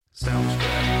Sounds good.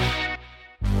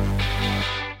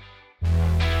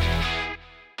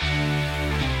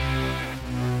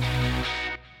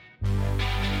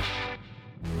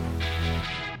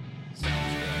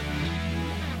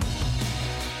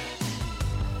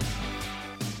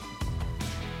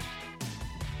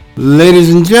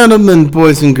 Ladies and gentlemen,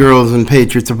 boys and girls, and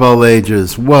patriots of all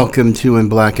ages, welcome to In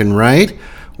Black and White.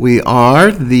 We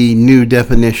are the new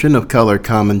definition of color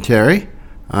commentary.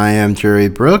 I am Jerry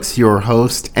Brooks, your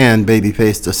host and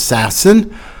baby-faced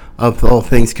assassin of all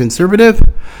things conservative.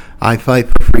 I fight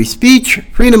for free speech,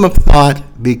 freedom of thought,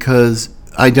 because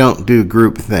I don't do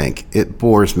groupthink. It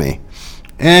bores me.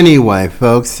 Anyway,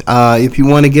 folks, if you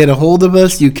want to get a hold of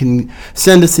us, you can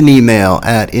send us an email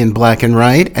at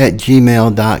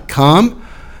inblackandwhite@gmail.com.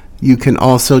 You can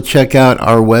also check out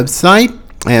our website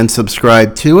and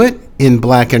subscribe to it,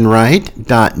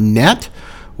 inblackandwhite.net.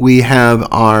 We have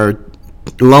our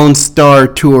Lone Star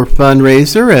Tour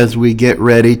fundraiser as we get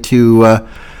ready to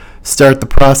start the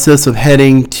process of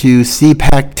heading to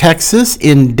CPAC, Texas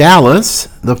in Dallas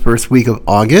the first week of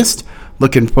August.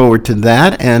 Looking forward to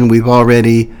that, and we've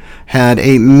already had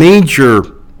a major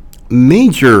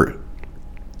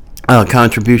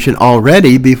contribution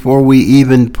already before we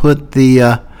even put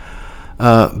the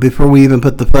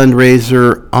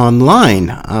fundraiser online.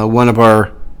 One of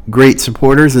our great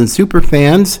supporters and super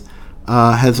fans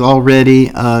has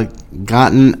already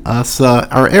gotten us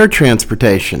our air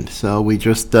transportation. So we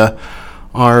just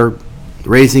are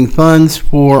raising funds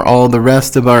for all the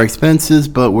rest of our expenses,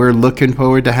 but we're looking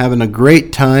forward to having a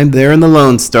great time there in the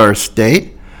Lone Star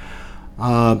State.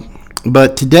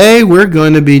 But today we're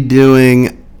going to be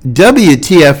doing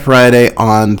WTF Friday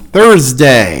on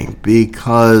Thursday,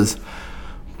 because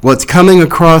what's coming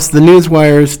across the news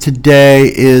wires today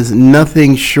is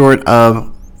nothing short of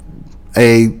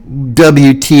a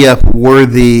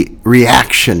WTF-worthy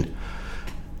reaction.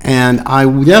 And I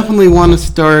definitely want to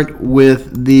start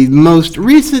with the most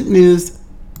recent news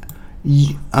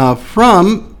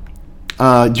from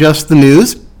Just the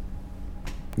News.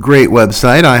 Great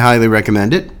website. I highly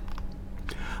recommend it.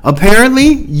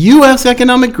 Apparently, U.S.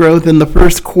 economic growth in the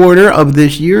first quarter of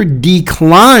this year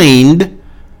declined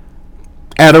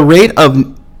at a rate of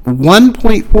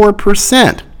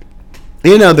 1.4%.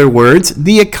 In other words,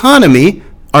 the economy,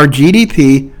 our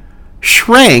GDP,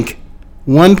 shrank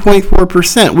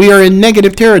 1.4%. We are in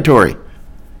negative territory.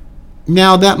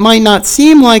 Now, that might not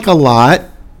seem like a lot,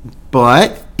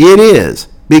 but it is,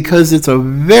 because it's a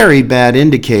very bad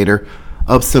indicator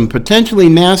of some potentially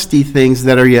nasty things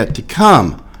that are yet to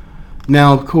come.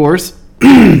 Now, of course,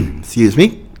 excuse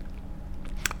me,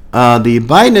 the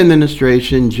Biden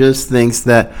administration just thinks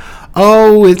that,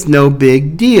 oh, it's no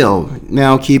big deal.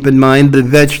 Now, keep in mind, the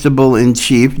vegetable in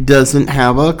chief doesn't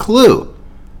have a clue.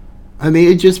 I mean,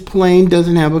 it just plain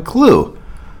doesn't have a clue.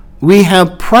 We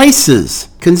have prices,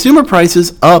 consumer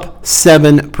prices up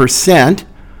 7%.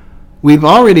 We've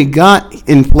already got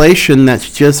inflation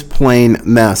that's just plain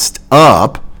messed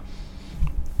up.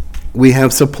 We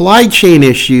have supply chain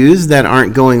issues that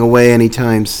aren't going away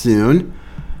anytime soon.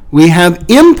 We have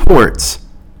imports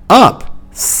up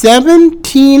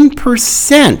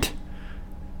 17%.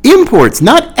 Imports,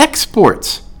 not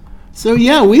exports. So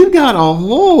yeah, we've got a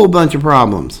whole bunch of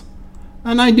problems.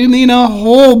 And I do mean a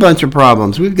whole bunch of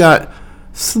problems. We've got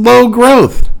slow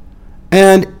growth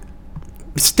and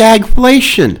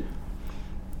stagflation,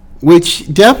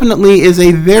 which definitely is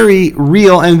a very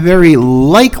real and very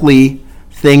likely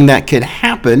thing that could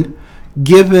happen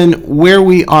given where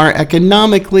we are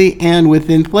economically and with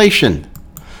inflation.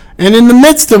 And in the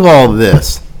midst of all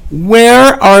this,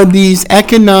 where are these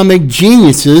economic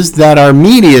geniuses that our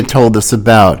media told us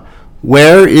about?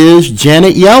 Where is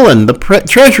Janet Yellen, the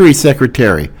Treasury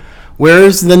Secretary? Where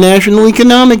is the National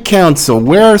Economic Council?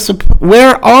 Where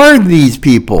are these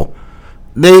people?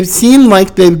 They seem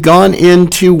like they've gone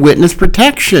into witness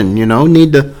protection,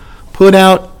 need to put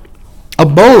out a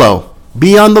bolo,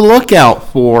 be on the lookout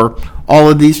for all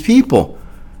of these people.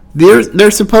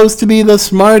 They're supposed to be the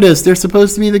smartest. They're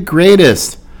supposed to be the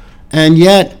greatest. And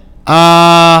yet,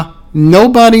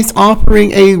 nobody's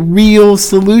offering a real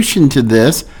solution to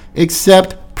this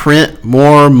except print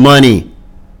more money.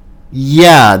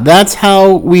 Yeah, that's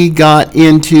how we got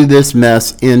into this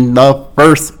mess in the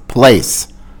first place.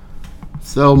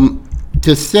 So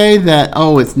to say that,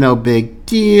 oh, it's no big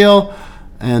deal,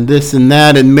 and this and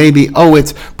that, and maybe, oh,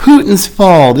 it's Putin's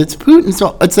fault. It's Putin's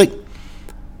fault. It's like,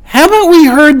 haven't we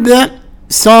heard that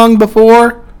song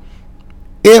before?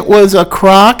 It was a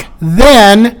crock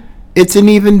then. It's an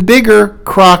even bigger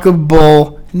crock of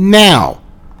bull now.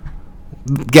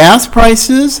 Gas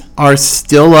prices are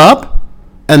still up,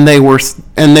 and they were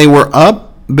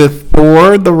up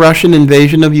before the Russian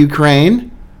invasion of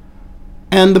Ukraine.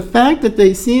 And the fact that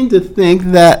they seem to think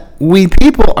that we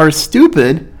people are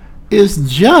stupid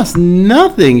is just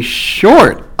nothing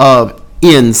short of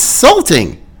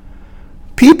insulting.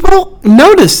 People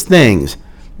notice things.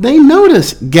 They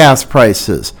notice gas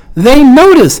prices. They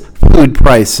notice food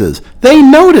prices. They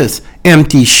notice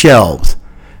empty shelves.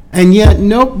 And yet,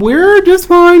 nope, we're just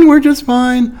fine. We're just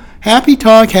fine. Happy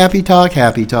talk, happy talk,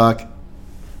 happy talk.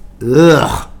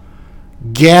 Ugh.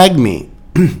 Gag me.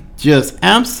 Just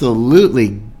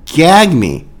absolutely gag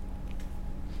me.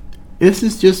 This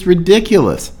is just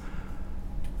ridiculous.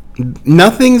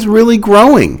 Nothing's really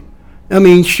growing. I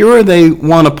mean, sure, they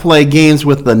want to play games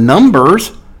with the numbers,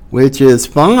 which is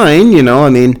fine, I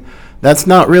mean, that's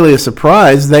not really a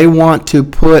surprise. They want to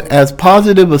put as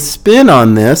positive a spin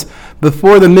on this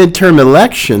before the midterm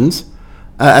elections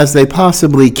as they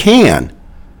possibly can.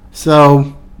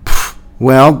 So,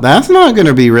 well, that's not going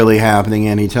to be really happening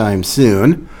anytime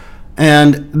soon.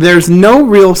 And there's no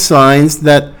real signs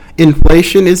that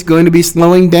inflation is going to be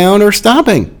slowing down or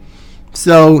stopping.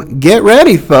 So get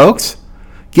ready, folks.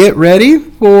 Get ready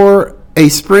for a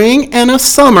spring and a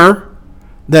summer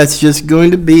that's just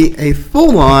going to be a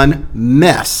full-on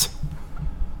mess,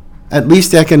 at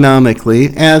least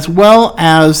economically, as well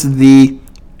as the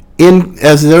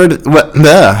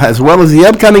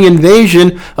upcoming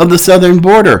invasion of the southern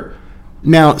border.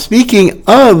 Now, speaking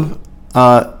of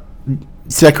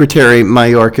Secretary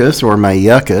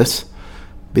Mayorkas,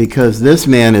 because this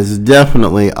man is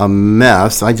definitely a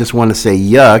mess. I just want to say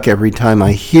yuck every time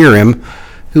I hear him.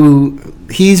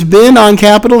 He's been on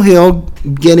Capitol Hill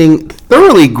getting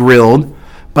thoroughly grilled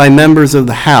by members of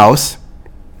the House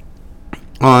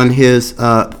on his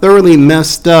thoroughly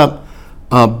messed up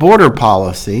border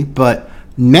policy. But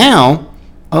now,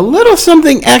 a little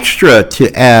something extra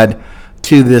to add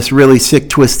to this really sick,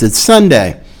 twisted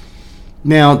Sunday.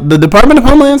 Now, the Department of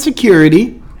Homeland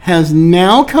Security has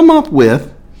now come up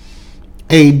with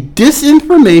a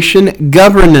disinformation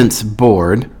governance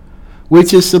board,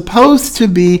 which is supposed to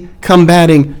be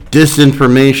combating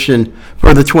disinformation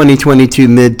for the 2022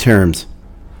 midterms.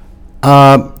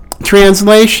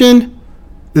 Translation,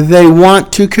 they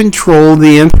want to control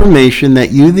the information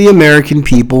that you, the American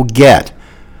people, get.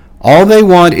 All they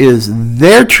want is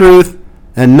their truth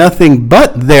and nothing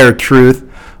but their truth,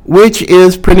 which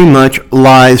is pretty much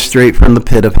lies straight from the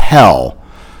pit of hell.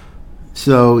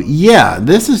 So, yeah,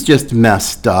 this is just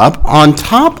messed up on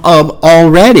top of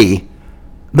already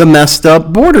the messed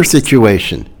up border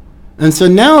situation. And so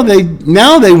now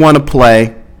they want to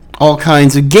play all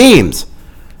kinds of games.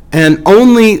 And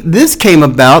only this came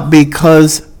about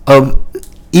because of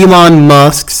Elon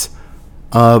Musk's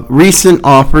recent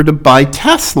offer to buy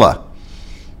Tesla.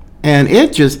 And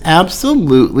it just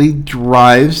absolutely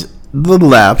drives the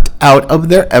left out of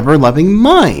their ever-loving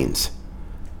minds.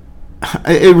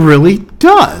 It really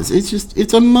does.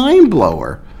 It's a mind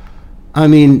blower. I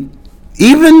mean,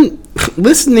 even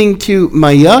listening to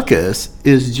Mayorkas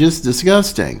is just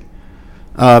disgusting.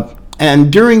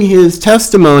 And during his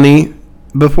testimony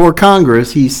before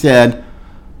Congress, he said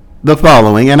the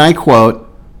following, and I quote,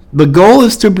 "The goal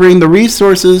is to bring the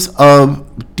resources of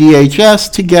DHS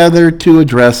together to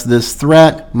address this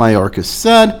threat," Mayorkas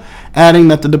said, adding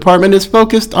that the department is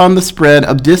focused on the spread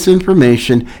of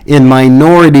disinformation in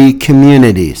minority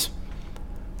communities.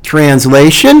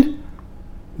 Translation,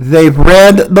 they've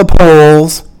read the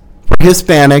polls for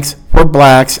Hispanics, for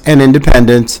blacks, and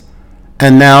independents,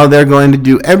 and now they're going to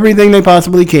do everything they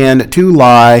possibly can to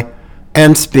lie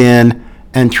and spin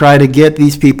and try to get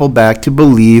these people back to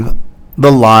believe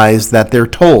the lies that they're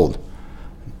told.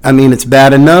 I mean, it's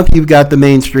bad enough you've got the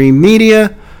mainstream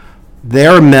media.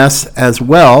 They're a mess as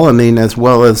well. I mean, as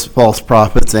well as false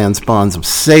prophets and spawns of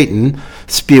Satan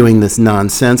spewing this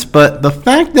nonsense. But the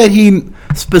fact that he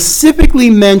specifically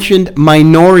mentioned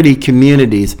minority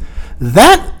communities,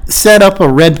 that set up a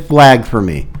red flag for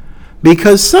me.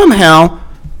 Because somehow,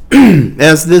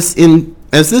 as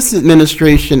this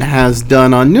administration has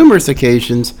done on numerous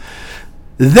occasions,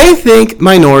 they think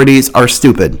minorities are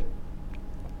stupid.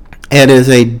 It is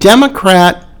a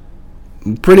Democrat,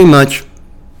 pretty much,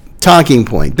 talking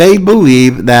point. They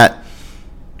believe that,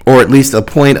 or at least a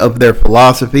point of their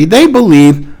philosophy, they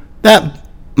believe that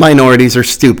minorities are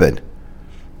stupid.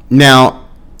 Now,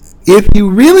 if you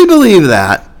really believe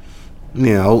that,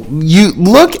 you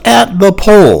look at the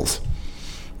polls.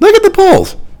 Look at the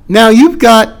polls. Now, you've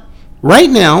got, right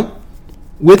now,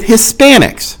 with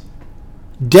Hispanics,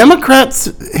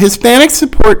 Hispanic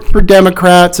support for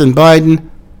Democrats and Biden,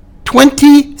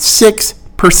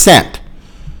 26%.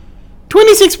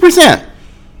 26%.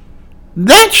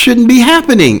 That shouldn't be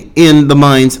happening in the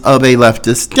minds of a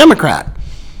leftist Democrat.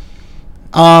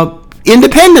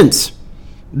 Independents,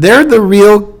 they're the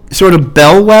real sort of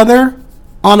bellwether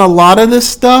on a lot of this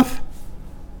stuff.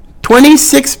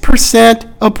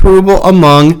 26% approval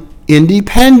among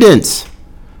independents.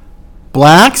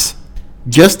 Blacks,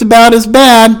 just about as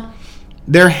bad.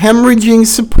 They're hemorrhaging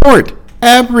support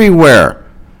everywhere.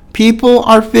 People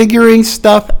are figuring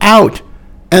stuff out.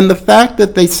 And the fact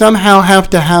that they somehow have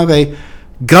to have a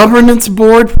governance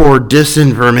board for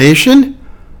disinformation,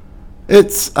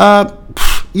 it's,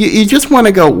 you just want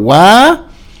to go, what?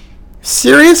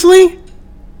 Seriously?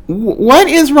 What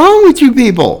is wrong with you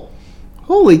people?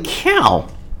 Holy cow.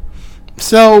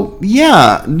 So,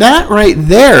 yeah, that right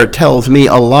there tells me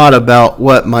a lot about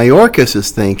what Mayorkas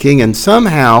is thinking, and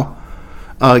somehow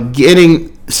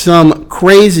getting some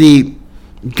crazy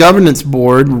governance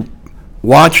board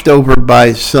watched over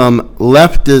by some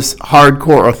leftist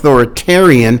hardcore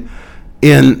authoritarian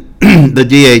in the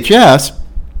DHS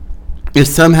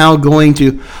is somehow going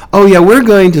to, oh yeah, we're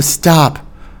going to stop.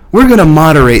 We're going to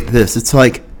moderate this. It's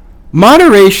like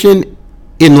moderation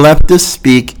in leftist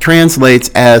speak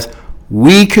translates as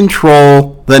we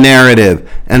control the narrative,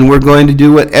 and we're going to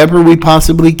do whatever we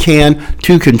possibly can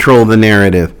to control the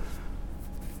narrative.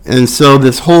 And so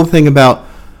this whole thing about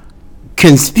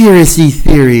conspiracy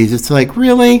theories, it's like,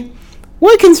 really?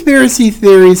 What conspiracy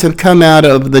theories have come out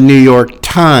of the New York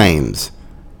Times?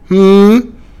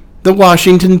 The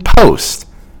Washington Post,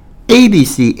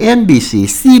 ABC, NBC,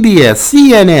 CBS,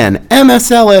 CNN,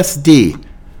 MSLSD.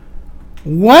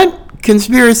 What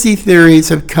conspiracy theories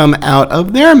have come out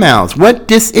of their mouths? What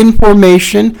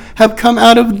disinformation have come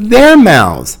out of their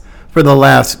mouths for the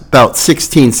last about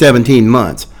 16, 17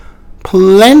 months?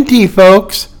 Plenty,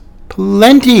 folks.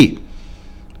 Plenty.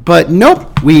 But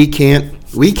nope, we can't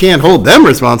hold them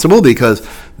responsible because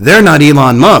they're not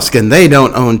Elon Musk and they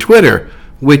don't own Twitter,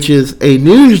 which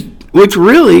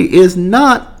really is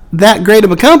not that great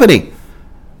of a company.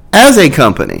 As a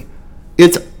company,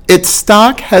 its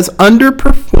stock has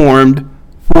underperformed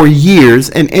for years,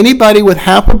 and anybody with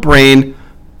half a brain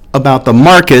about the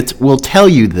markets will tell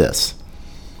you this.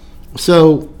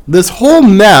 So this whole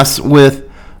mess with,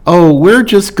 we're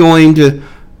just going to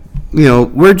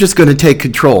take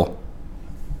control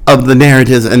of the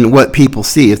narratives and what people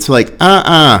see. It's like,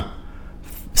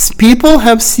 people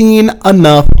have seen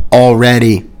enough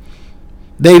already.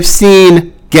 They've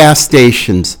seen gas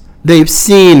stations. They've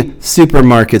seen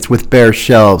supermarkets with bare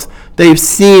shelves. They've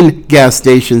seen gas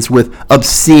stations with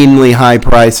obscenely high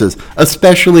prices,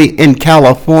 especially in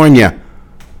California.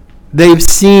 They've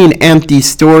seen empty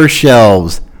store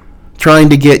shelves trying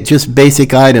to get just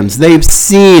basic items. They've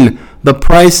seen the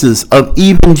prices of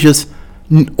even just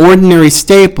ordinary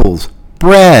staples,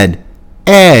 bread,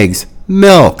 eggs,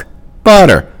 milk,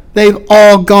 butter. They've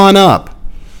all gone up.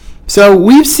 So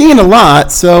we've seen a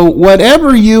lot. So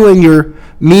whatever you and your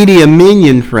media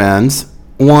minion friends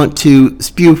want to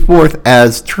spew forth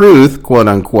as truth, quote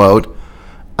unquote,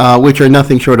 which are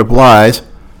nothing short of lies,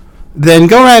 then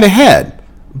go right ahead.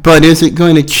 But is it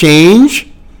going to change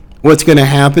what's going to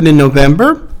happen in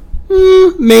November?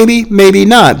 Maybe, maybe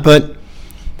not. But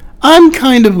I'm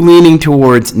kind of leaning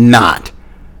towards not.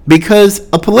 Because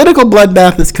a political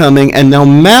bloodbath is coming, and no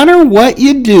matter what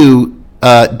you do,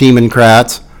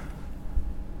 Democrats,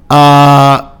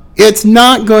 it's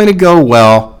not going to go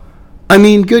well. I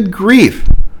mean, good grief.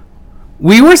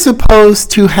 We were supposed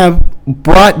to have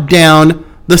brought down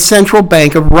the central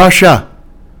bank of Russia.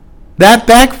 That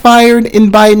backfired in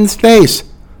Biden's face.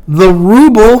 The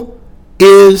ruble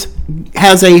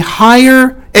has a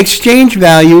higher exchange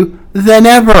value than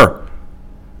ever.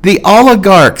 The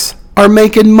oligarchs are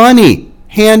making money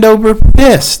hand over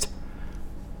fist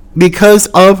because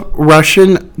of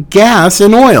Russian gas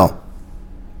and oil.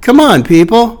 Come on,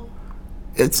 people.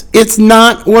 It's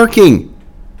not working.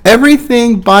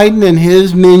 Everything Biden and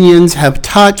his minions have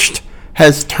touched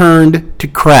has turned to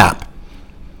crap.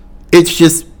 It's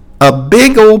just a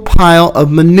big old pile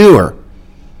of manure.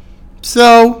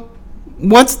 So,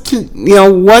 what do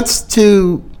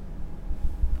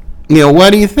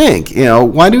you think?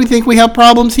 Why do we think we have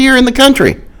problems here in the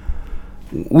country?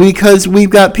 Because we've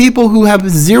got people who have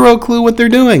zero clue what they're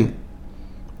doing.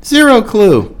 Zero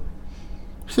clue.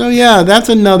 So yeah, that's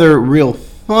another real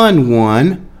fun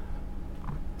one.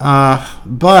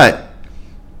 But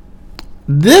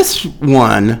this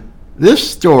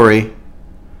story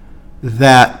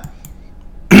that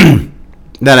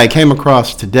that I came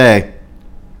across today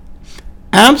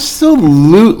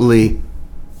absolutely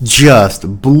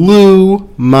just blew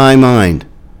my mind.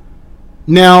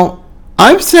 Now,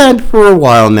 I've said for a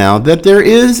while now that there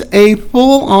is a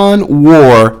full-on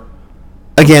war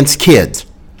against kids.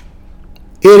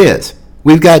 It is.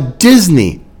 We've got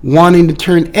Disney wanting to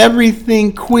turn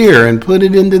everything queer and put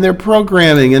it into their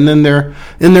programming and then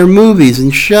in their movies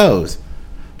and shows.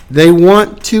 They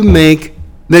want to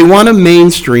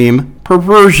mainstream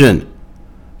perversion.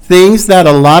 Things that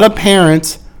a lot of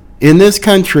parents in this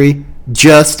country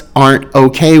just aren't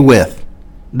okay with.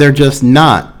 They're just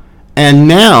not. And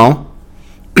now,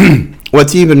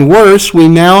 what's even worse, we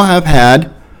now have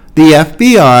had the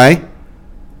FBI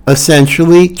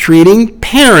essentially treating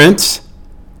parents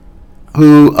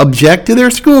who object to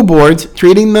their school boards,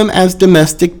 treating them as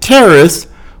domestic terrorists,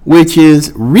 which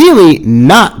is really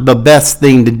not the best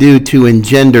thing to do to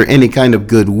engender any kind of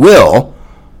goodwill.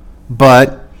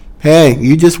 But, hey,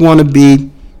 you just want to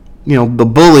be, the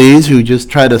bullies who just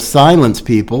try to silence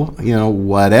people,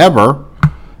 whatever,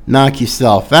 knock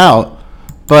yourself out.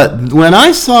 But when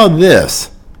I saw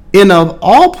this, in of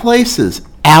all places,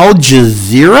 Al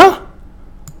Jazeera,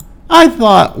 I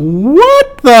thought,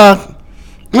 what the?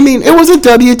 It was a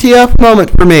WTF moment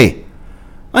for me.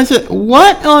 I said,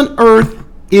 what on earth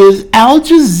is Al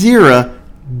Jazeera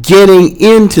getting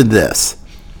into this?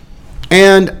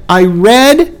 And I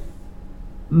read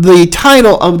the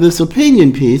title of this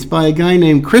opinion piece by a guy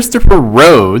named Christopher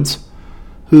Rhodes,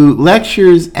 who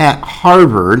lectures at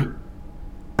Harvard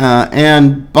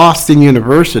and Boston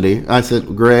University. I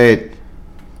said, great,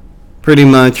 pretty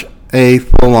much a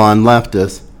full-on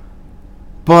leftist.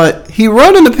 But he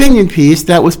wrote an opinion piece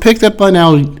that was picked up on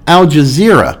Al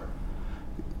Jazeera.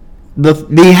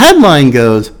 The headline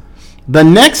goes, "The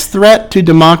next threat to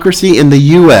democracy in the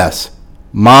U.S.,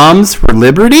 Moms for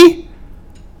Liberty?"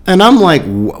 And I'm like,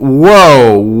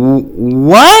 whoa,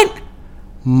 what?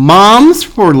 Moms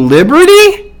for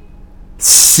Liberty?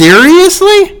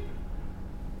 Seriously?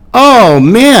 Oh,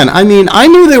 man. I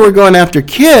knew they were going after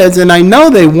kids, and I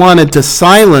know they wanted to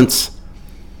silence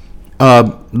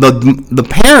the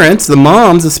parents, the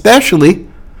moms especially,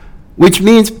 which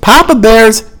means Papa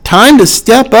Bear's time to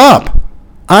step up.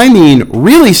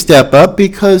 Really step up,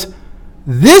 because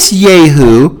this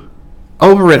yahoo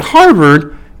over at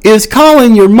Harvard is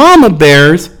calling your mama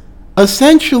bears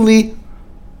essentially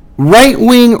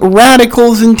right-wing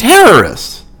radicals and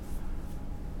terrorists.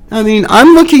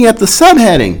 I'm looking at the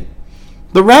subheading.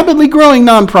 The rapidly growing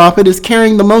nonprofit is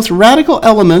carrying the most radical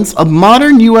elements of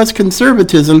modern U.S.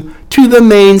 conservatism to the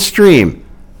mainstream.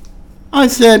 I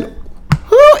said,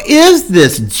 who is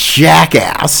this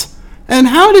jackass? And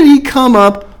how did he come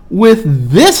up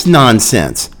with this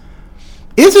nonsense?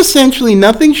 It's essentially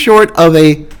nothing short of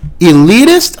a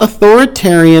elitist,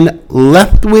 authoritarian,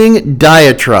 left-wing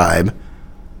diatribe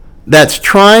that's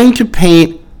trying to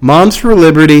paint Moms for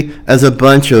Liberty as a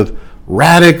bunch of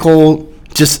radical,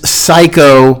 just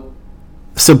psycho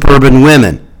suburban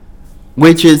women,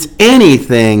 which is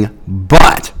anything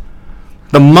but.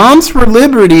 The Moms for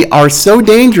Liberty are so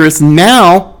dangerous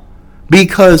now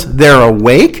because they're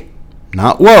awake,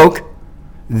 not woke.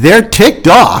 They're ticked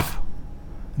off.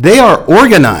 They are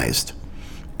organized.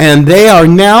 And they are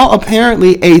now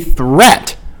apparently a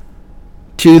threat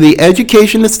to the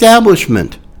education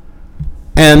establishment.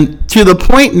 And to the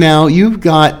point now, you've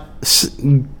got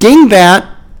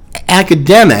dingbat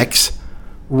academics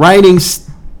writing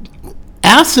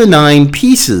asinine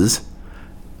pieces,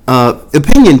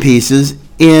 opinion pieces,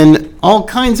 in all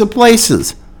kinds of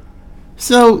places.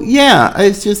 So, yeah,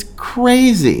 it's just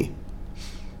crazy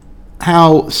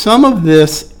how some of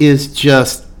this is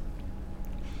just,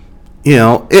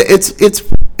 it's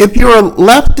if you're a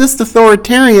leftist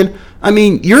authoritarian,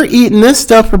 you're eating this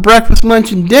stuff for breakfast,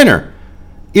 lunch, and dinner.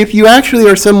 If you actually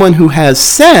are someone who has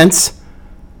sense,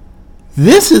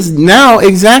 this is now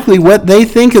exactly what they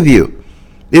think of you.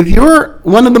 If you're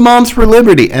one of the Moms for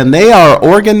Liberty, and they are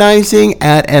organizing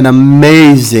at an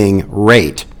amazing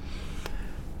rate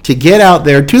to get out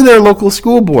there to their local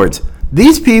school boards,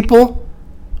 these people,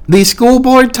 these school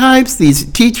board types, these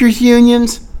teachers'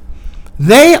 unions,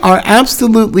 they are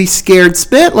absolutely scared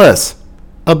spitless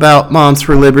about Moms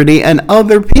for Liberty and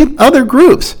other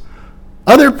groups,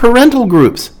 other parental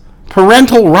groups.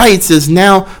 Parental rights is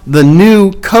now the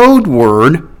new code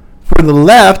word for the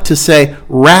left to say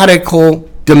radical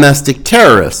domestic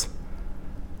terrorists.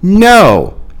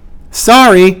 No.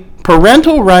 Sorry,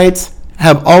 parental rights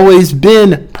have always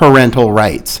been parental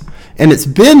rights. And it's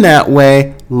been that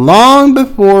way long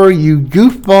before you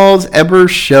goofballs ever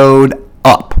showed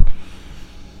up.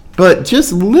 But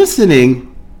just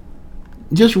listening,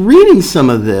 just reading some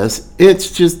of this,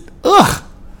 it's just, ugh.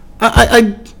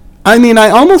 I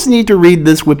almost need to read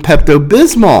this with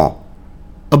Pepto-Bismol,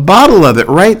 a bottle of it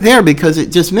right there, because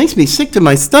it just makes me sick to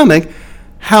my stomach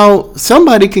how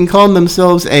somebody can call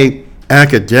themselves a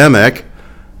academic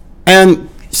and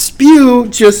spew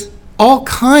just all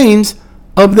kinds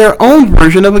of their own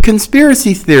version of a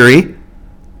conspiracy theory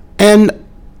and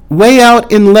way out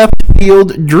in left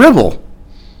field drivel.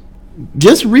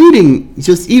 Just reading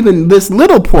just even this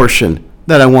little portion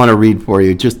that I want to read for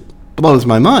you just blows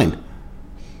my mind.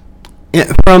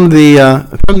 From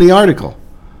the article.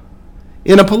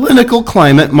 In a political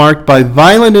climate marked by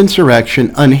violent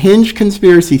insurrection, unhinged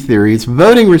conspiracy theories,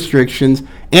 voting restrictions,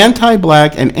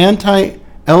 anti-black and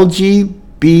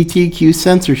anti-LGBTQ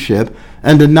censorship,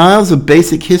 and denials of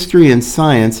basic history and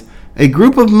science, a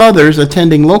group of mothers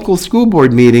attending local school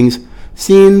board meetings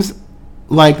seems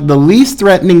like the least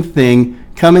threatening thing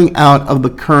coming out of the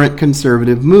current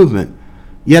conservative movement.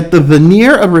 Yet the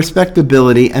veneer of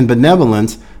respectability and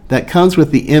benevolence that comes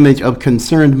with the image of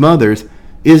concerned mothers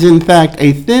is in fact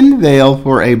a thin veil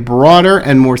for a broader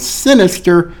and more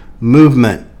sinister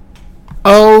movement.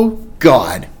 Oh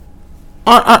God.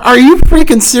 Are you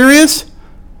freaking serious?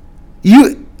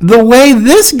 The way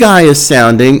this guy is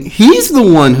sounding, he's the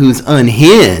one who's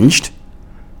unhinged.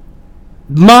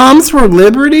 Moms for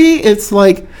Liberty, it's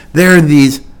like they're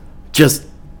these just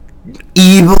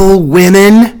evil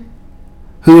women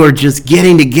who are just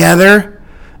getting together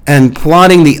and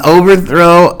plotting the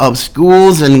overthrow of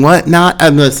schools and whatnot.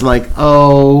 And it's like,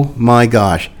 oh my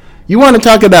gosh. You want to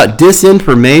talk about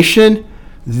disinformation?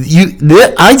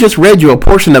 I just read you a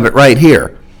portion of it right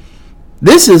here.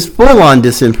 This is full-on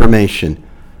disinformation.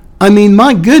 I mean,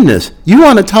 my goodness. You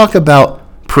want to talk about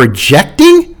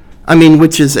projecting? I mean,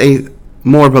 which is a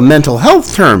more of a mental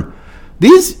health term.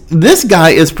 This guy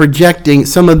is projecting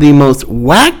some of the most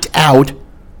whacked out,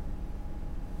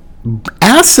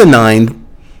 asinine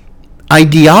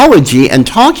ideology and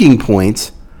talking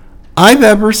points I've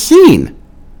ever seen.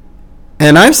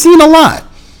 And I've seen a lot.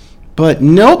 But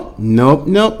nope.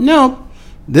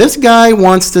 This guy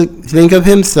wants to think of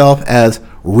himself as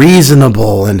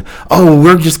reasonable and, oh,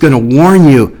 we're just going to warn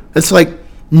you. It's like,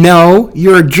 no,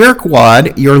 you're a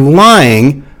jerkwad, you're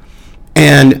lying,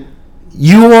 and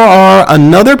you are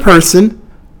another person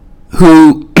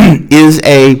who is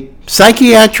a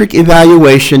psychiatric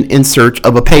evaluation in search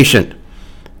of a patient.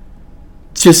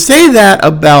 To say that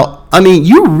about, I mean,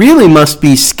 you really must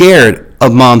be scared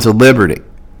of Moms for Liberty.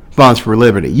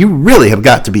 You really have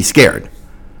got to be scared.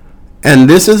 And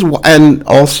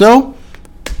also,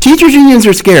 teachers unions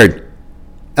are scared.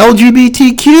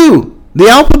 LGBTQ, the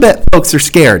alphabet folks are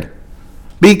scared.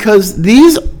 Because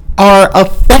these are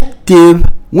effective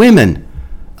women,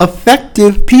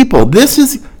 effective people. This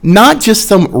is not just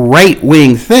some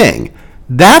right-wing thing.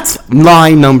 That's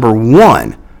lie number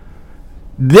one.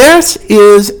 This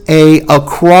is a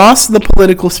across the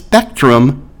political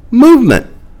spectrum movement.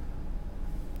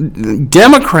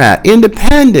 Democrat,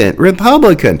 Independent,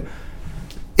 Republican.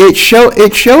 It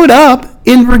showed up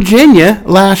in Virginia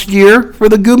last year for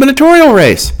the gubernatorial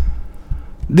race.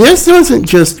 This wasn't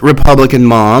just Republican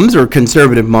moms or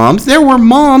conservative moms. There were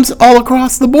moms all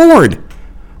across the board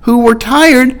who were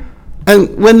tired,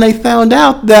 and when they found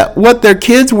out that what their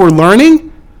kids were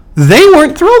learning, they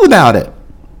weren't thrilled about it.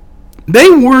 They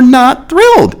were not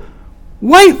thrilled.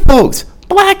 White folks,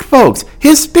 black folks,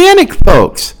 Hispanic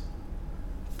folks.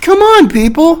 Come on,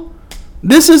 people.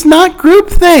 This is not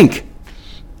groupthink.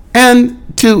 And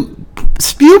to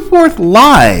spew forth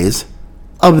lies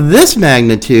of this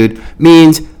magnitude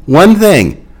means one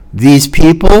thing. These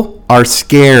people are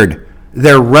scared.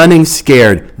 They're running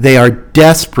scared. They are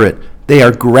desperate. They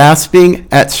are grasping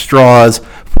at straws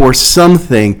for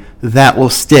something that will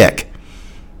stick.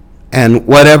 And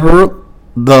whatever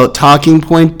the talking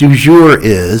point du jour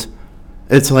is,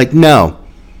 it's like, no.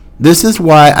 This is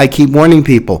why I keep warning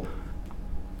people.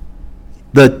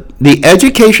 The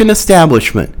education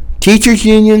establishment, teachers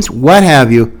unions, what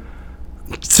have you,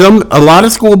 a lot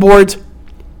of school boards,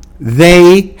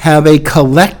 they have a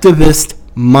collectivist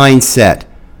mindset.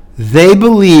 They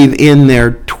believe in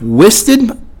their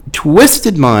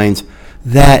twisted minds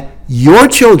that your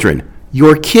children,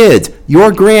 your kids,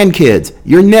 your grandkids,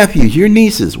 your nephews, your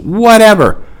nieces,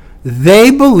 whatever,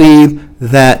 they believe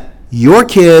that your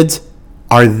kids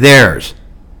are theirs.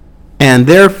 And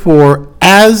therefore,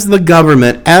 as the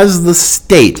government, as the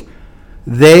state,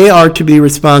 they are to be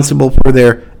responsible for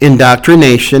their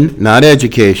indoctrination, not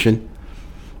education.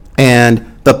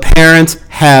 And the parents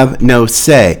have no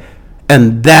say.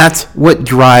 And that's what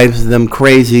drives them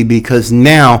crazy, because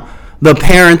now the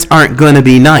parents aren't going to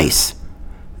be nice.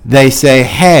 They say,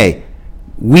 hey,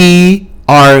 we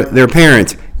are their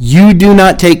parents. You do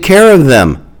not take care of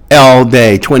them all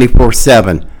day,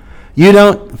 24/7. You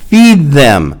don't feed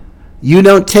them. You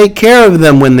don't take care of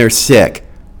them when they're sick.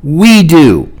 We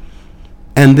do.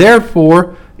 And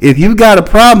therefore, If you've got a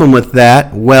problem with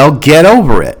that, well, get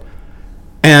over it.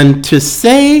 And to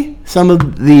say some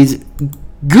of these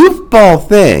goofball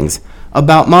things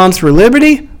about Moms for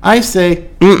Liberty, I say,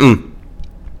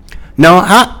 No,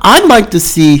 I'd like to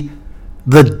see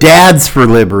the Dads for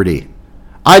Liberty.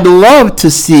 I'd love to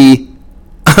see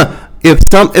if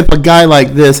a guy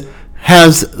like this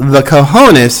has the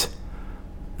cojones,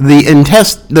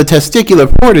 the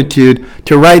testicular fortitude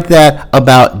to write that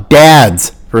about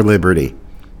Dads for Liberty.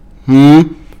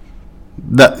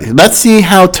 Let's see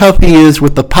how tough he is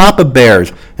with the Papa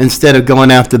Bears instead of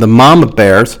going after the Mama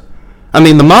Bears. I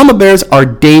mean, the Mama Bears are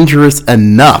dangerous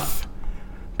enough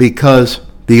because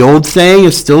the old saying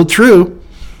is still true.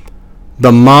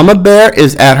 The Mama Bear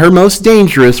is at her most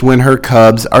dangerous when her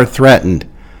cubs are threatened.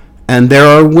 And there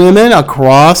are women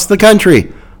across the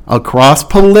country, across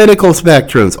political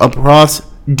spectrums, across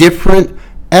different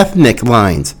ethnic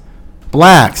lines,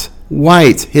 blacks,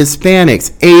 whites,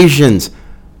 Hispanics, Asians.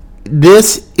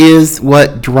 This is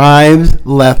what drives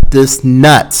leftists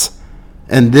nuts.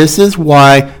 And this is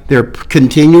why they're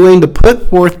continuing to put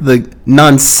forth the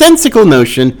nonsensical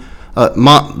notion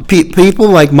people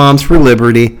like Moms for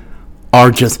Liberty are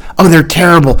just, they're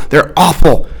terrible, they're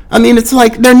awful. I mean, it's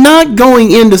like they're not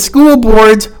going into school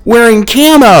boards wearing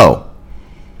camo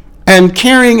and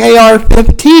carrying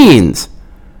AR-15s.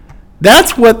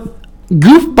 That's what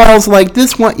goofballs like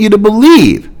this want you to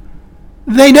believe.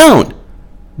 They don't.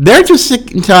 They're just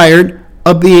sick and tired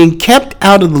of being kept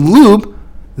out of the loop.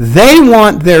 They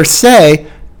want their say,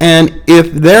 and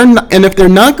if they're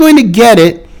not going to get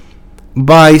it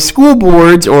by school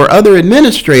boards or other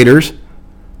administrators,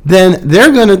 then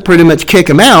they're going to pretty much kick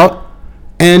them out.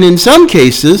 And in some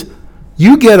cases,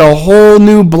 you get a whole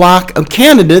new block of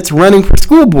candidates running for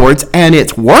school boards, and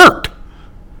it's worked.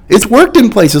 It's worked in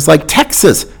places like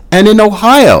Texas and in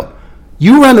Ohio.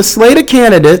 You run a slate of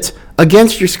candidates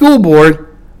against your school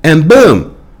board, and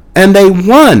boom, and they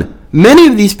won. Many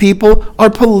of these people are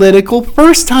political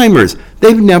first-timers.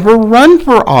 They've never run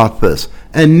for office.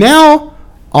 And now,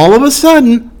 all of a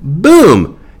sudden,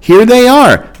 boom, here they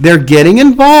are. They're getting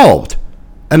involved.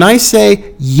 And I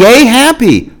say, yay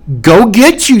happy. Go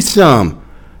get you some.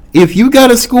 If you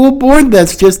got a school board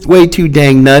that's just way too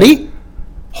dang nutty,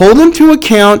 hold them to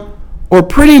account or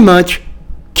pretty much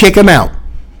kick them out.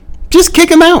 Just kick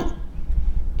them out.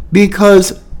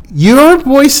 Because your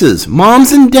voices,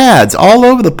 moms and dads all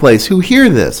over the place who hear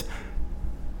this,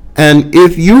 and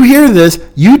if you hear this,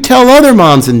 you tell other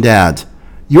moms and dads,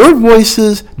 your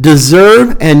voices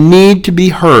deserve and need to be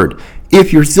heard.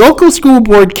 If your local school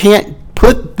board can't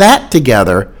put that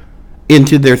together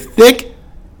into their thick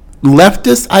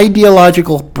leftist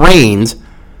ideological brains,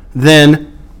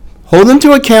 then hold them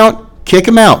to account, kick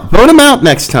them out, vote them out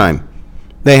next time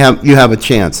you have a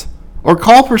chance, or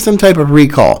call for some type of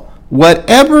recall.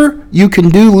 Whatever you can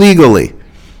do legally.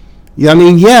 I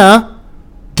mean,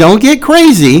 don't get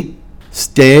crazy.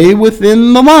 Stay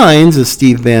within the lines, as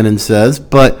Steve Bannon says,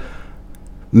 but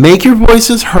make your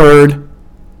voices heard.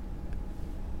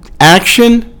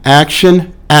 Action,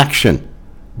 action, action.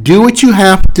 Do what you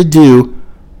have to do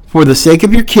for the sake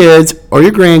of your kids or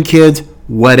your grandkids,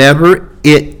 whatever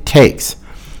it takes.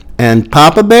 And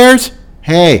Papa Bears,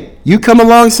 hey, you come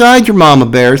alongside your Mama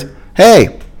Bears.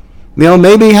 Hey,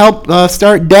 maybe help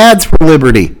start Dads for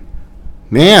Liberty.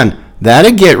 Man,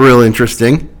 that'd get real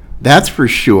interesting. That's for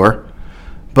sure.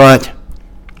 But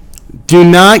do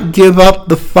not give up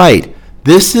the fight.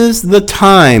 This is the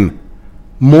time,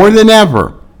 more than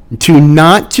ever, to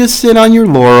not just sit on your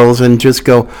laurels and just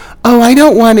go, I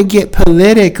don't want to get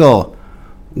political.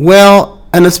 Well,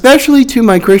 and especially to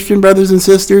my Christian brothers and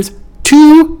sisters,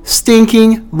 too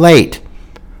stinking late.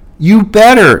 You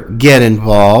better get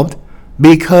involved,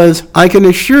 because I can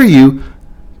assure you,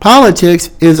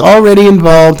 politics is already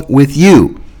involved with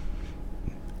you,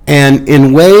 and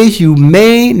in ways you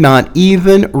may not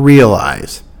even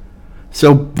realize.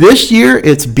 So this year,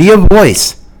 it's be a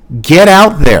voice. Get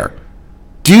out there.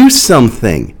 Do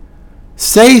something.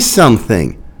 Say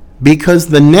something, because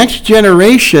the next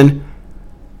generation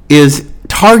is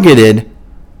targeted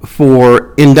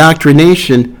for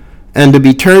indoctrination and to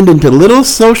be turned into little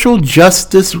social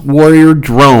justice warrior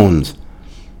drones.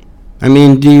 I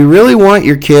mean, do you really want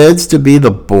your kids to be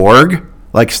the Borg,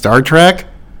 like Star Trek?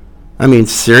 I mean,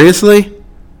 seriously?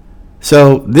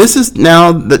 So this is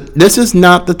not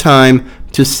the time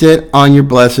to sit on your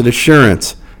blessed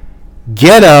assurance.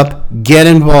 Get up, get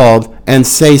involved, and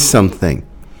say something.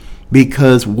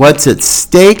 Because what's at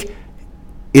stake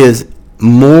is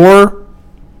more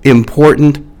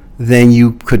important than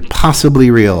you could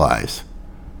possibly realize.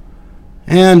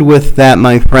 And with that,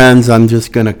 my friends, I'm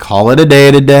just going to call it a day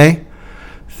today.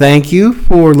 Thank you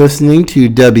for listening to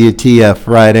WTF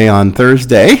Friday on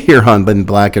Thursday here on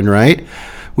Black and Right.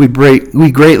 We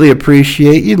greatly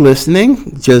appreciate you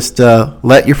listening. Just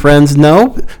let your friends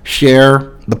know.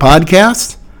 Share the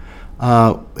podcast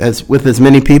with as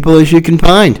many people as you can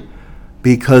find,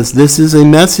 because this is a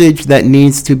message that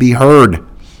needs to be heard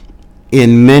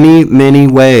in many, many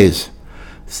ways.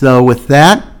 So with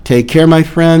that, take care, my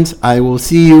friends. I will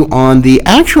see you on the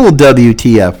actual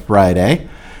WTF Friday.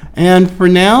 And for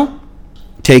now,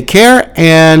 take care,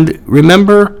 and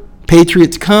remember,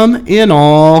 Patriots come in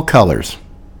all colors.